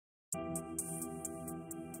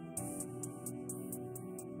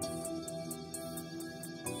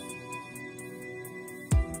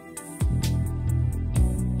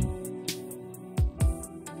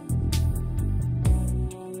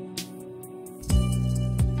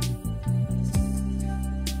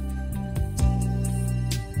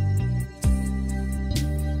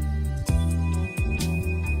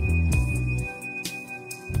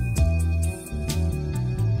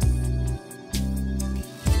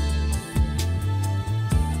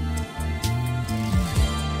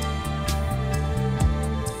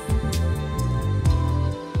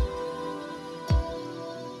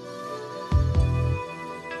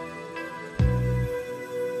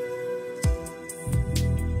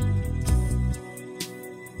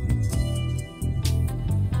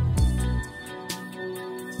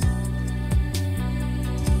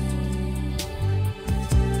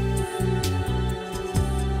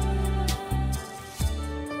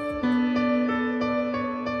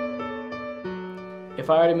If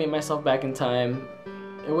I were to meet myself back in time,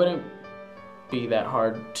 it wouldn't be that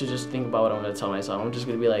hard to just think about what I'm gonna tell myself. I'm just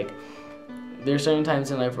gonna be like, there's certain times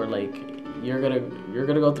in life where like you're gonna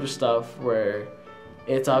go through stuff where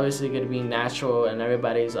it's obviously gonna be natural, and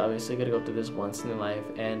everybody's obviously gonna go through this once in their life,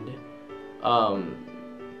 and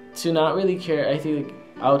to not really care. I think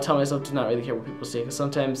I would tell myself to not really care what people say, because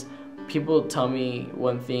sometimes people tell me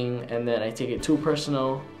one thing and then I take it too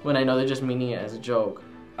personal when I know they're just meaning it as a joke.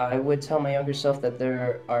 I would tell my younger self that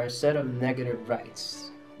there are a set of negative rights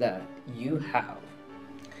that you have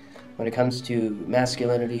when it comes to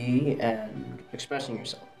masculinity and expressing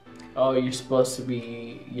yourself. Oh, you're supposed to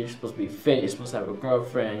be fit, you're supposed to have a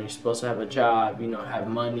girlfriend, you're supposed to have a job, have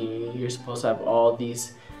money, you're supposed to have all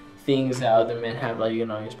these things that other men have, like, you're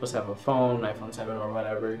supposed to have a phone, iPhone 7 or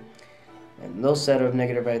whatever. And those set of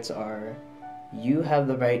negative rights are, you have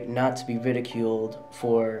the right not to be ridiculed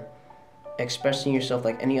for expressing yourself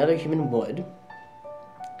like any other human would.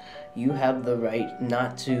 You have the right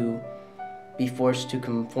not to be forced to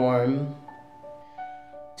conform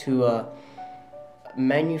to a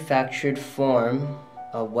manufactured form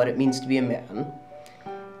of what it means to be a man.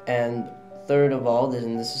 And third of all,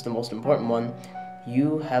 and this is the most important one,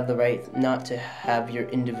 you have the right not to have your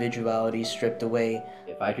individuality stripped away.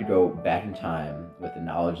 If I could go back in time with the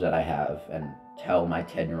knowledge that I have and tell my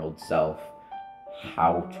 10-year-old self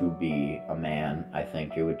how to be a man, I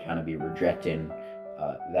think it would kind of be rejecting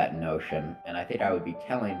that notion. And I think I would be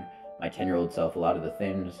telling my 10-year-old self a lot of the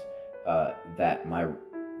things that my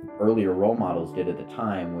earlier role models did at the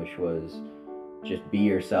time, which was just be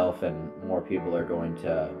yourself, and more people are going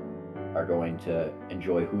to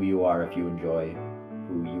enjoy who you are if you enjoy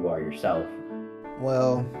who you are yourself.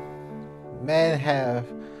 Well, men have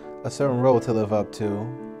a certain role to live up to.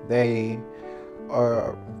 They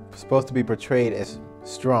are supposed to be portrayed as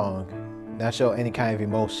strong, not show any kind of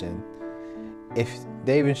emotion. If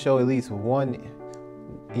they even show at least one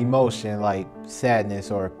emotion, like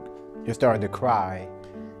sadness or you're starting to cry,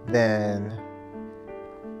 then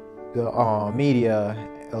the media,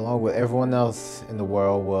 along with everyone else in the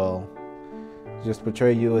world, will just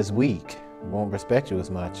portray you as weak, won't respect you as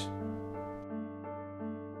much.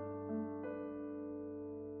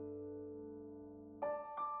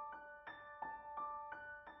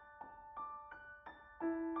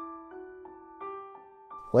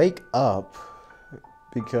 Wake up,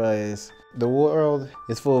 because the world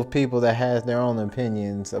is full of people that has their own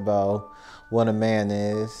opinions about what a man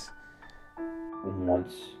is.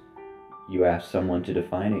 Once you ask someone to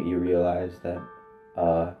define it, you realize that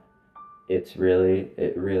it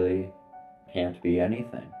really can't be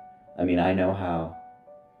anything. I mean, I know how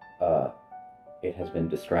it has been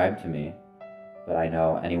described to me, but I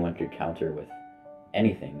know anyone could counter with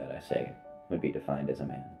anything that I say would be defined as a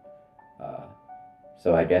man.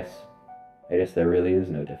 So I guess there really is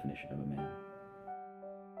no definition of a man.